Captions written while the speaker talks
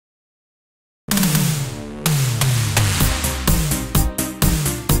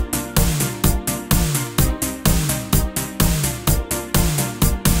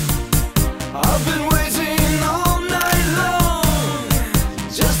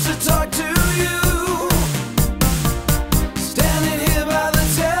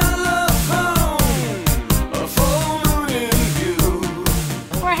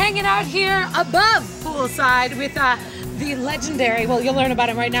above poolside with the legendary, well, you'll learn about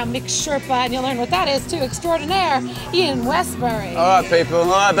him right now, Mick Sherpa, and you'll learn what that is too, extraordinaire, Ian Westbury. All right, people. All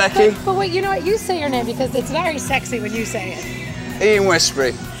right, Becky. But wait, you know what? You say your name because it's very sexy when you say it. Ian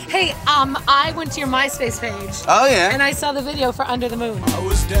Westbury. Hey, I went to your MySpace page. Oh, yeah? And I saw the video for Under the Moon. I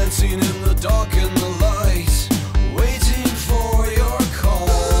was dancing in the dark and the light, waiting for your call.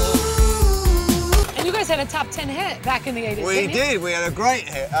 And you guys had a top 10 hit back in the 80s, We did. We had a great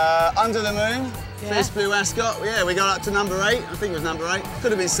hit. Under the Moon, Yeah. Fierce Blue Ascot. Yeah, we got up to number 8. I think it was number 8.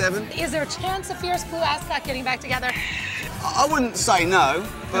 Could have been 7. Is there a chance of Fierce Blue Ascot getting back together? I wouldn't say no,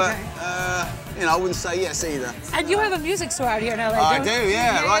 but, Okay. you know, I wouldn't say yes either. And you have a music store out here in LA, I don't do, you?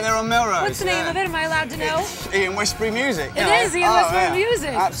 yeah, right there on Melrose. What's the name of it? Am I allowed to know? It's Ian Westbury Music. It is Ian Westbury Music.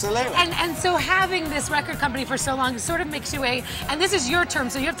 Absolutely. And so having this record company for so long sort of makes you a, and this is your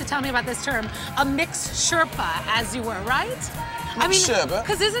term, so you have to tell me about this term, a mixed Sherpa, as you were, right? Mixed Sherpa?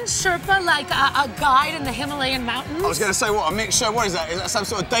 Because isn't Sherpa like a guide in the Himalayan mountains? I was going to say, what, a mixed Sherpa? What is that? Is that some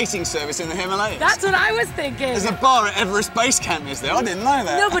sort of dating service in the Himalayas? That's what I was thinking. There's a bar at Everest Base Camp, is there? I didn't know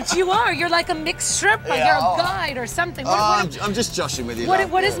that. No, but you are. You're like a mixed Sherpa. Yeah, You're a guide or something. I'm just joshing with you.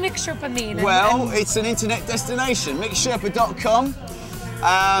 What does mixed Sherpa mean? Well, it's an internet destination, mixedsherpa.com.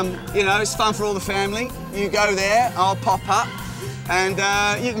 You know, it's fun for all the family. You go there, I'll pop up, and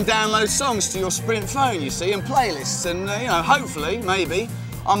you can download songs to your Sprint phone, you see, and playlists. And, you know, hopefully, maybe,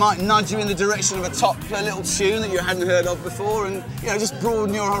 I might nudge you in the direction of a top little tune that you hadn't heard of before, and, you know, just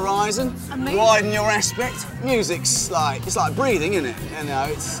broaden your horizon, Amazing. widen your aspect. Music's like, it's like breathing, isn't it? You know,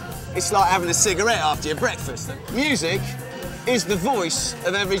 it's like having a cigarette after your breakfast. Music is the voice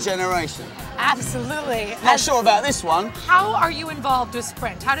of every generation. Absolutely. Not sure about this one. How are you involved with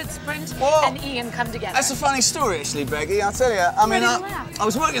Sprint? How did Sprint and Ian come together? That's a funny story, actually, Beggy. I'll tell you. I mean, I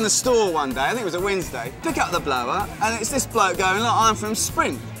was working in the store one day, I think it was a Wednesday, pick up the blower, and it's this bloke going, look, I'm from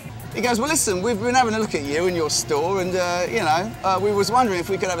Sprint. He goes, well, listen, we've been having a look at you in your store, and, you know, we was wondering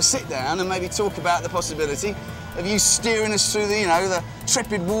if we could have a sit down and maybe talk about the possibility of you steering us through the, you know, the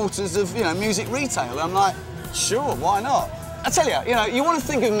trepid waters of, you know, music retail. I'm like, sure, why not? I tell you know, you want to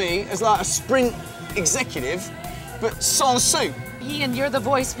think of me as like a Sprint executive, but sans soup. Ian, you're the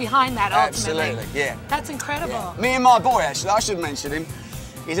voice behind that, ultimately. Absolutely, yeah. That's incredible. Yeah. Me and my boy, actually, I should mention him.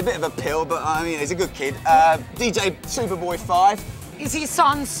 He's a bit of a pill, but I mean, he's a good kid. DJ Superboy 5. Is he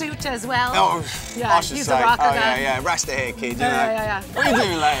sans suit as well? Oh, yeah, I should he's say. a rocker guy. Yeah, Rasta hair kid, you know. Yeah. What are you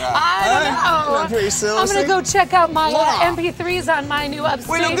doing later? I don't know. You look pretty saucy. I'm gonna go check out my MP3s on my new Upstage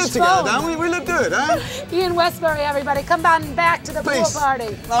We look good phone. together, don't we? We look good, huh? Ian Westbury, everybody, come on back to the pool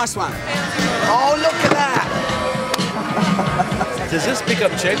party. Nice one. Oh, look at that. Does this pick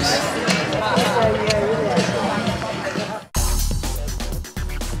up chicks? Yeah.